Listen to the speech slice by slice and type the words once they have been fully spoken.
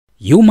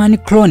Human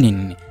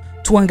cloning.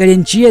 Tuangalie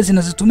njia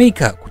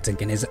zinazotumika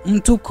kutengeneza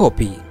mtu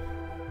copy.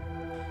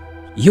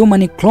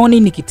 Human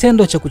cloning ni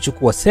kitendo cha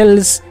kuchukua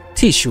cells,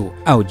 tissue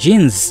au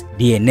genes,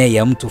 DNA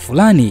ya mtu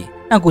fulani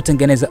na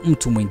kutengeneza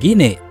mtu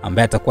mwingine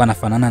ambaye atakuwa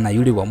anafanana na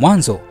yule wa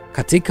mwanzo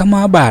katika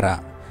maabara.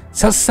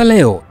 Sasa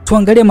leo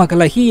tuangalie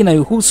makala hii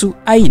inayohusu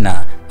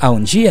aina au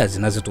njia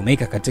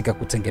zinazotumika katika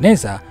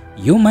kutengeneza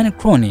human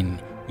cloning,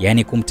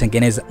 yani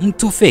kumtengeneza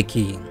mtu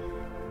feki.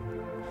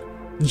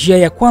 Njia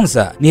ya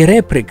kwanza ni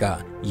replica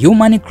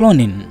human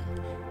cloning.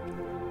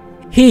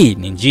 Hii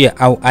ni njia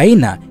au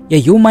aina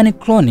ya human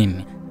cloning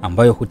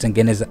ambayo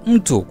hutengeneza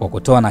mtu kwa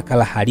kutoa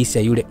nakala halisi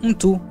ya yule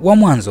mtu wa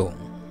mwanzo.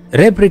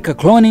 Replica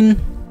cloning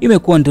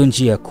imekuwa ndio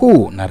njia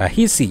kuu na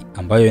rahisi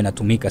ambayo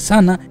inatumika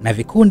sana na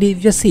vikundi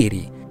vya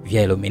siri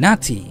vya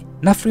Illuminati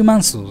na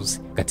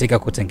Freemasons katika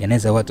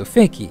kutengeneza watu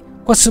feki,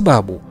 kwa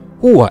sababu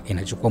huwa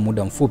inachukua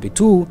muda mfupi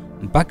tu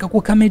mpaka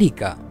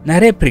kukamilika. Na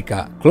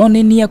replica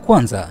cloning ya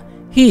kwanza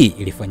hii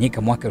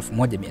ilifanyika mwaka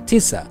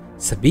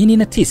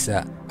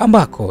 1979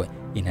 ambako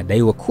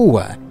inadaiwa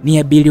kuwa ni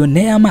ya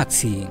bilionea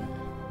Maxi.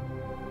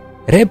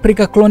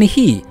 Replica clone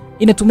hii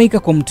inatumika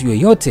kwa mtu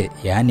yoyote,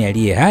 yaani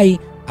aliye hai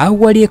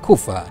au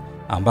aliyekufa,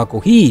 ambako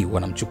hii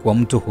wanamchukua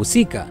mtu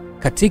husika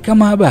katika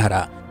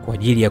maabara kwa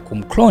ajili ya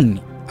kumclone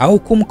au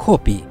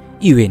kumkopi,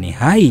 iwe ni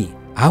hai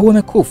au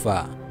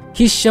amekufa.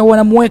 Kisha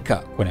wanamweka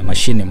kwenye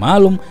mashine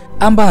maalum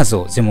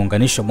ambazo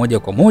zimeunganishwa moja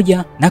kwa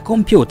moja na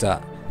kompyuta,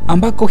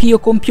 ambako hiyo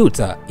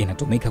kompyuta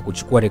inatumika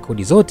kuchukua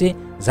rekodi zote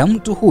za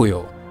mtu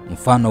huyo,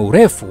 mfano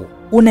urefu,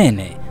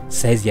 unene,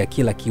 saizi ya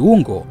kila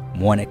kiungo,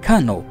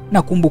 muonekano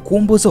na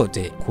kumbukumbu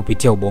zote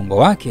kupitia ubongo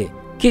wake.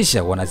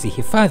 Kisha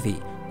wanazihifadhi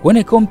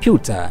kwenye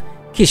kompyuta,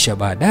 kisha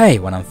baadaye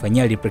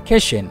wanamfanyia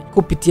replication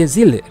kupitia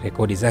zile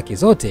rekodi zake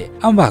zote,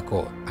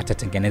 ambako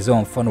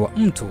atatengenezewa mfano wa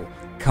mtu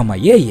kama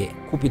yeye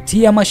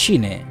kupitia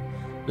mashine.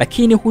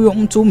 Lakini huyo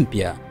mtu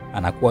mpya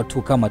anakuwa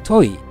tu kama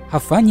toy,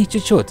 hafanyi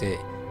chochote.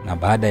 Na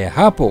baada ya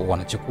hapo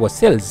wanachukua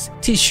cells,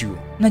 tissue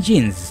na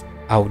genes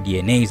au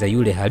DNA za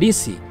yule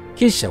halisi,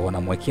 kisha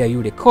wanamwekea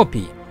yule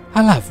copy,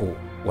 halafu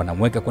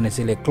wanamweka kwenye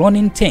zile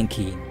cloning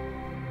tanki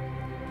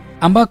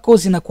ambako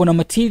zinakuwa na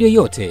material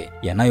yote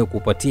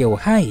yanayokupatia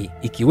uhai,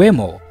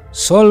 ikiwemo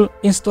soul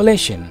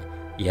installation,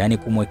 yani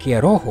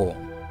kumwekea roho.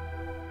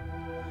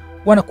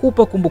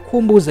 Wanakupa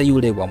kumbukumbu za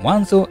yule wa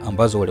mwanzo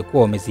ambazo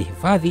walikuwa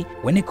wamezihifadhi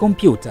kwenye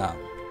kompyuta.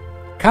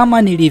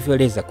 Kama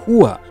nilivyoeleza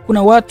kuwa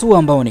kuna watu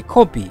ambao ni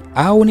copy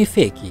au ni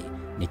feki,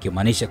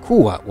 nikimaanisha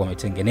kuwa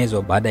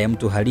wametengenezwa baada ya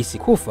mtu halisi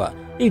kufa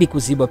ili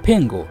kuziba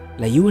pengo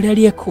la yule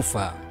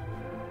aliyekufa.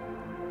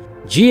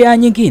 Njia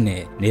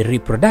nyingine ni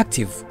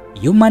reproductive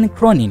human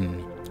cloning.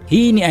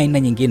 Hii ni aina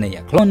nyingine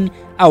ya clone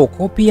au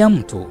kopi ya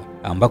mtu,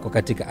 ambako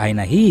katika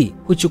aina hii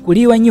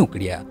huchukuliwa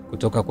nyuklia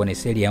kutoka kwenye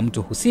seli ya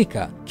mtu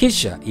husika,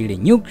 kisha ile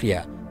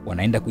nyuklia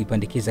wanaenda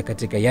kuipandikiza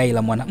katika yai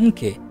la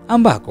mwanamke,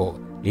 ambako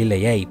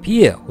lile yai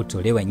pia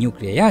hutolewa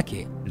nyuklia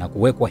yake na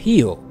kuwekwa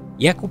hiyo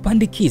ya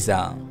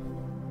kupandikiza.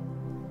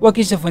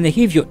 Wakishafanya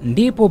hivyo,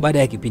 ndipo baada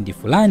ya kipindi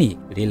fulani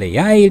lile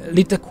yai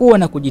litakuwa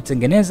na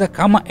kujitengeneza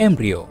kama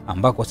embryo,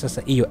 ambako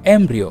sasa hiyo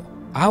embryo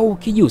au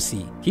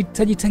kijusi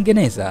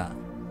kitajitengeneza.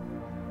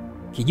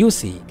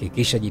 Kijusi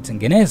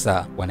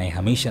kikishajitengeneza,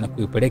 wanaihamisha na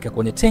kuipeleka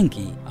kwenye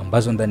tenki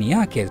ambazo ndani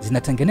yake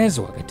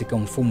zinatengenezwa katika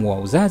mfumo wa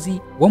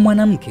uzazi wa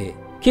mwanamke,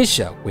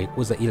 kisha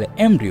kuikuza ile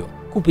embryo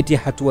kupitia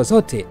hatua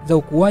zote za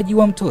ukuaji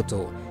wa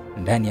mtoto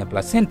ndani ya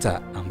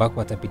placenta,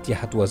 ambako atapitia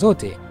hatua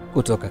zote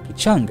kutoka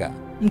kichanga,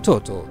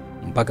 mtoto,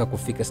 mpaka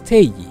kufika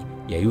stage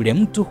ya yule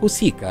mtu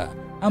husika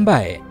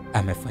ambaye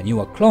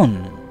amefanyiwa clone.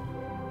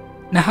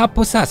 Na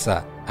hapo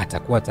sasa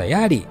atakuwa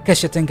tayari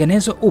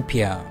kashatengenezwa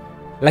upya.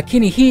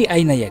 Lakini hii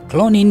aina ya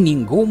cloning ni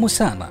ngumu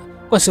sana,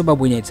 kwa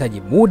sababu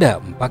inahitaji muda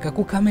mpaka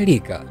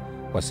kukamilika,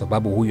 kwa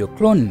sababu huyo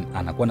clone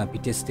anakuwa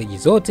anapitia stage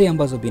zote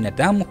ambazo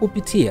binadamu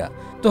hupitia,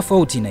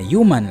 tofauti na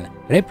human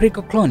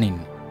replica cloning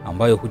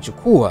ambayo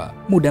huchukua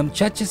muda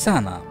mchache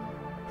sana.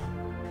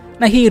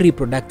 Na hii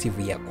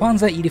reproductive ya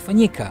kwanza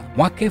ilifanyika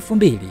mwaka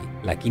 2000,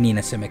 lakini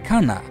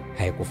inasemekana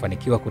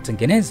haikufanikiwa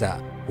kutengeneza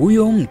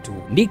huyo mtu.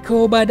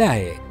 Ndiko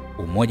baadaye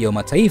Umoja wa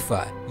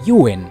Mataifa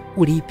UN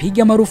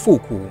uliipiga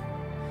marufuku.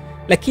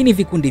 Lakini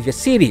vikundi vya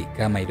siri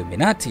kama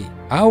Illuminati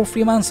au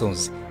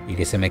Freemasons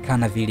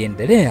ilisemekana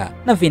viliendelea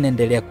na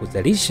vinaendelea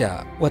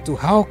kuzalisha watu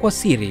hao kwa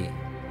siri.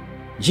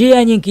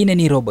 Njia nyingine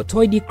ni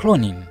robotoid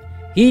cloning.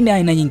 Hii ni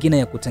aina nyingine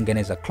ya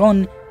kutengeneza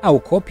clone au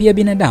kopi ya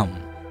binadamu,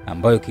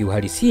 ambayo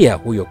kiuhalisia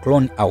huyo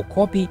clone au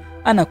kopi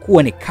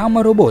anakuwa ni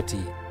kama roboti,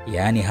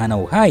 yaani hana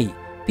uhai,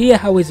 pia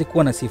hawezi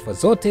kuwa na sifa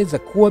zote za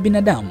kuwa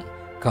binadamu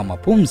kama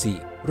pumzi,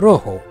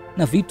 roho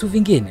na vitu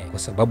vingine, kwa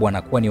sababu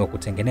anakuwa ni wa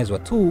kutengenezwa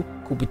tu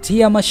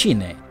kupitia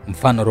mashine,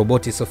 mfano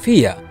roboti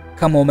Sofia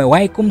kama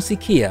umewahi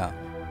kumsikia.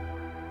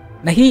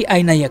 Na hii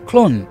aina ya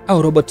clone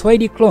au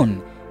robotoid clone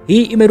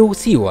hii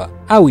imeruhusiwa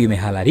au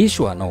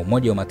imehalalishwa na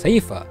Umoja wa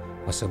Mataifa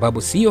kwa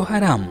sababu sio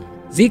haramu.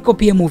 Ziko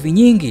pia movie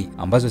nyingi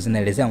ambazo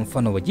zinaelezea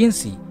mfano wa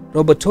jinsi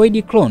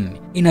robotoid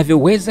clone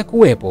inavyoweza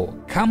kuwepo,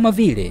 kama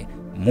vile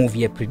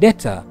movie ya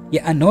Predator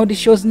ya Arnold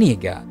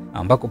Schwarzenegger,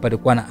 ambako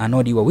palikuwa na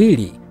Arnold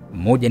wawili,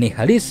 mmoja ni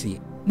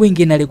halisi,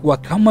 mwingine alikuwa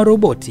kama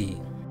roboti.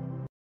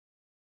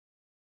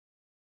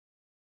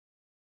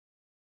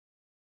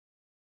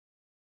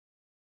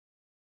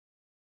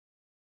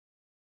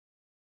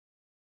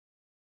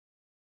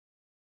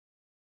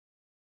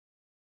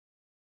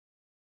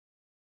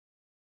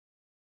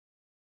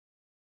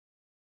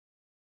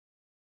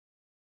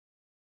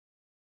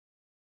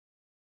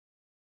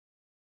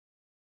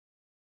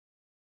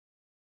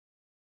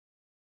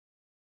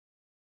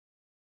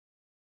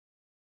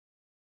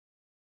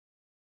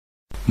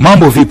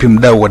 Mambo vipi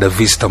mdau wa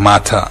Davista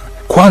Mata?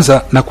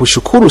 Kwanza na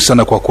kushukuru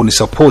sana kwa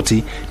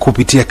kunisapoti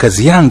kupitia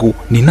kazi yangu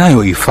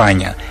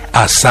ninayoifanya.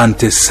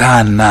 Asante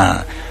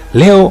sana.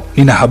 Leo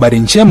nina habari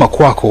njema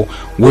kwako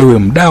wewe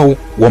mdau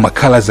wa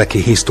makala za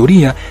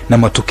kihistoria na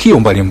matukio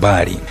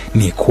mbalimbali.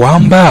 Ni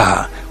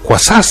kwamba kwa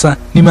sasa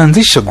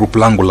nimeanzisha group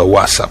langu la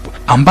WhatsApp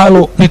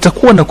ambalo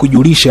nitakuwa na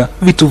kujulisha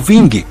vitu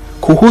vingi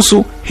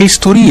kuhusu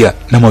historia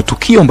na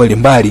matukio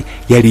mbalimbali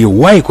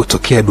yaliyowahi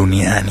kutokea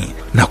duniani.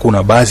 Na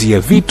kuna baadhi ya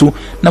vitu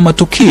na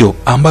matukio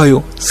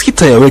ambayo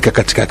sitayaweka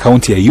katika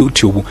akaunti ya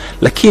YouTube,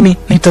 lakini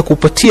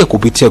nitakupatia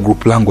kupitia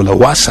group langu la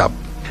WhatsApp.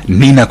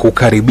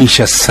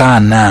 Ninakukaribisha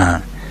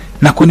sana.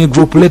 Na kwenye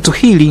group letu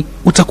hili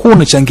utakuwa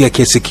unachangia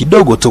kiasi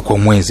kidogo tu kwa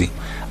mwezi,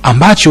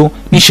 ambacho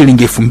ni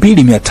shilingi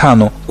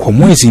 2500 kwa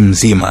mwezi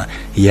mzima.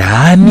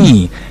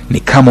 Yaani ni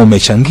kama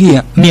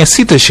umechangia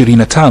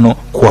 625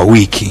 kwa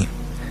wiki.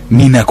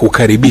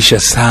 Ninakukaribisha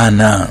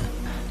sana.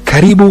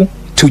 Karibu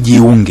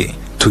tujiunge.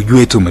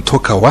 Tujue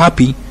tumetoka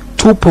wapi,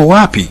 tupo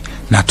wapi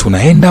na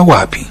tunaenda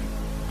wapi.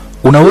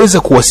 Unaweza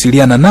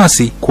kuwasiliana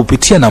nasi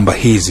kupitia namba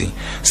hizi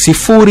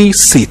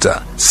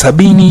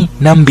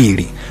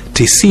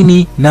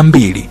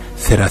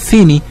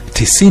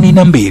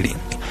 0672923092.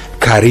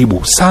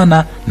 Karibu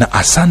sana na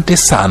asante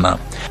sana.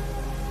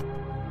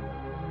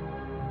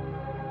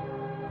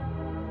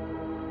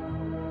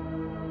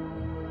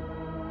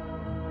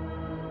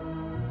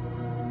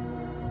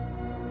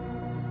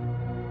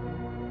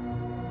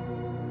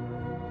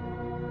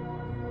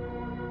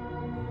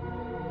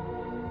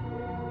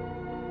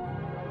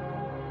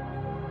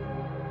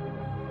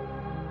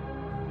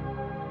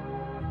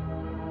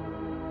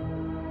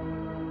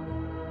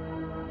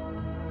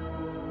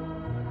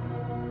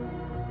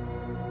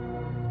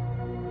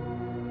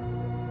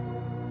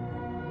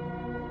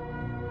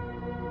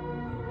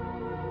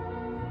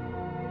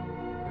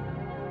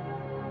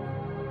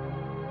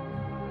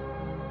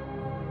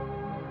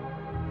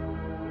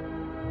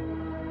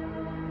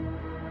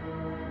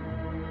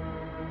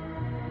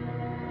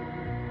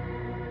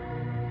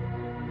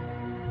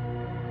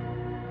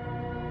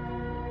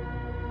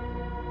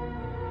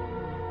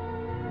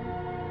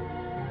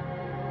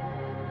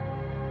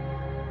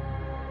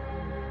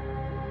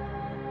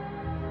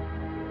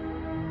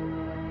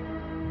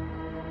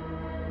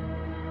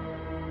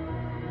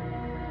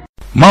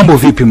 Mambo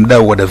vipi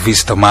mdau wa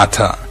Davista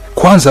Mata?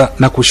 Kwanza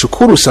na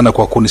kushukuru sana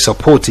kwa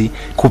kunisapoti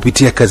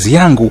kupitia kazi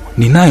yangu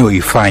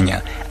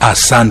ninayoifanya.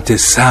 Asante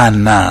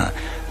sana.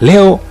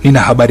 Leo nina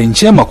habari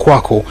njema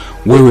kwako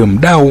wewe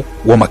mdau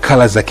wa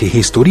makala za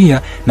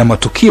kihistoria na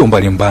matukio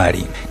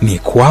mbalimbali. Ni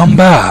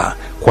kwamba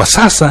kwa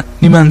sasa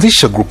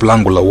nimeanzisha group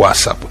langu la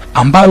WhatsApp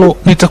ambalo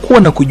nitakuwa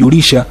na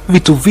kujulisha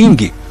vitu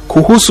vingi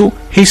kuhusu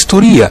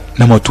historia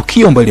na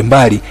matukio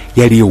mbalimbali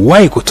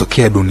yaliyowahi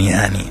kutokea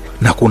duniani.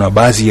 Na kuna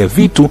baadhi ya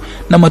vitu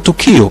na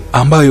matukio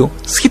ambayo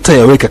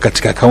sitayaweka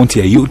katika akaunti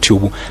ya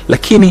YouTube,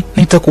 lakini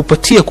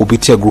nitakupatia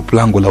kupitia group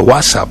langu la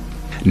WhatsApp.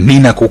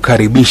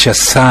 Ninakukaribisha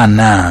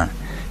sana.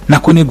 Na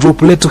kwenye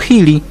group letu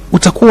hili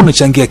utakuwa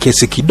unachangia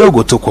kiasi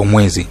kidogo tu kwa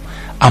mwezi,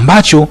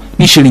 ambacho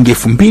ni shilingi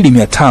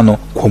 2500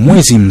 kwa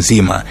mwezi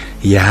mzima.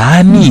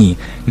 Yaani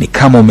ni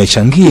kama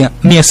umechangia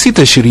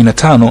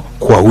 625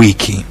 kwa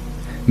wiki.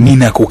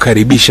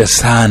 Ninakukaribisha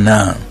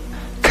sana.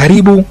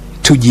 Karibu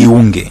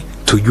tujiunge.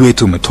 Tujue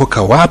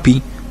tumetoka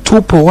wapi,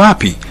 tupo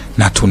wapi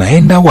na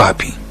tunaenda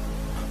wapi.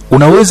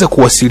 Unaweza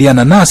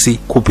kuwasiliana nasi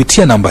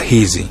kupitia namba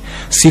hizi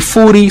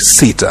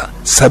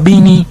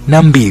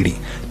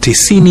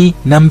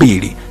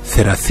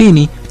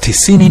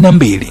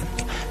 0672923092.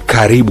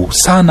 Karibu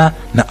sana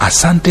na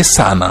asante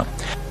sana.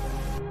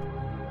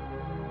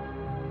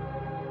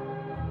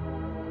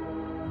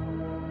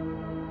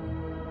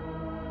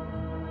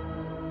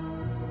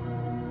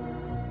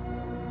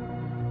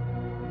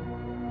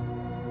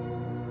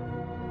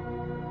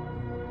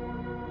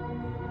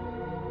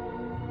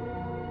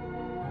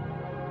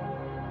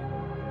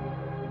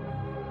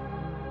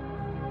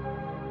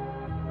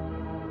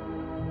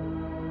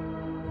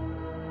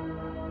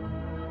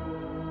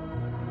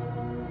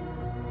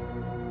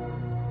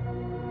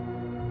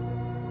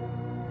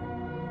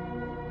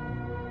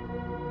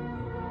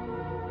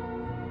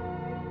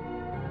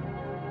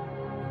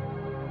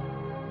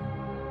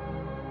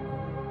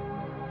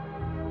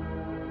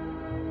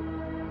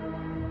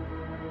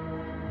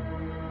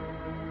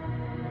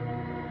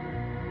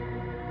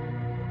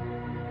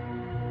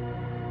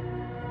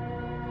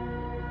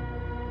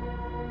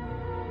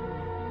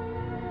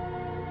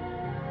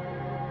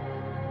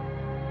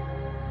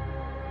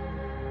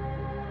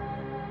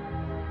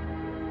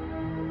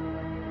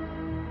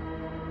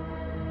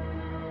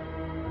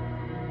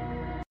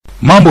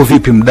 Mambo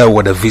vipi mdau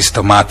wa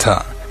Davista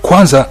Mata?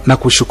 Kwanza na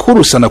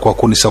kushukuru sana kwa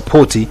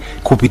kunisapoti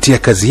kupitia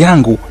kazi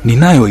yangu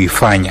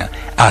ninayoifanya.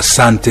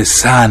 Asante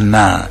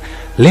sana.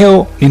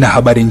 Leo nina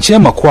habari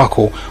njema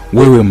kwako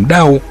wewe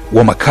mdau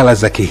wa makala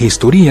za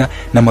kihistoria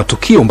na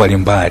matukio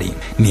mbalimbali.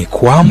 Ni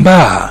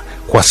kwamba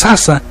kwa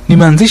sasa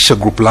nimeanzisha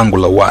group langu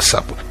la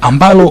WhatsApp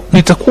ambalo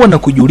nitakuwa na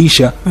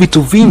kujulisha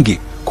vitu vingi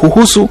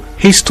kuhusu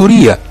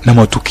historia na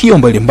matukio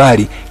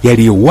mbalimbali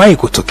yaliyowahi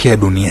kutokea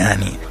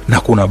duniani. Na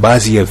kuna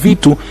baadhi ya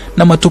vitu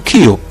na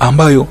matukio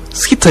ambayo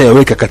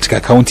sitayaweka katika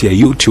akaunti ya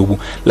YouTube,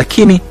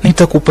 lakini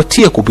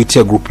nitakupatia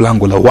kupitia group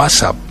langu la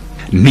WhatsApp.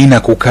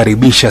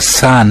 Ninakukaribisha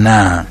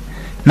sana.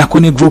 Na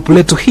kwenye group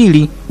letu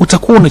hili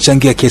utakuwa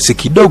unachangia kiasi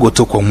kidogo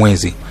tu kwa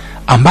mwezi,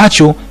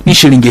 ambacho ni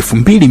shilingi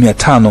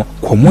 2500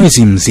 kwa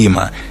mwezi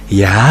mzima.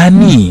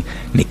 Yaani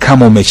ni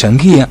kama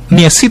umechangia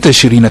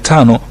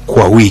 625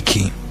 kwa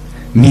wiki.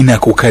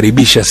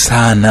 Ninakukaribisha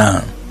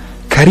sana.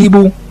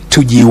 Karibu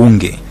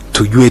tujiunge,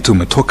 tujue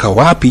tumetoka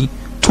wapi,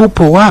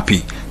 tupo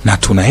wapi na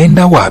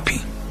tunaenda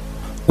wapi.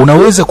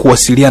 Unaweza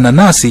kuwasiliana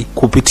nasi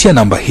kupitia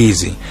namba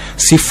hizi: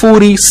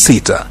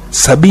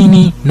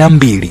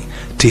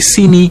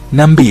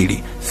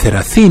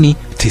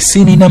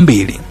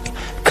 0672923092.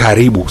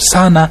 Karibu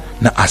sana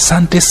na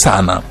asante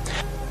sana.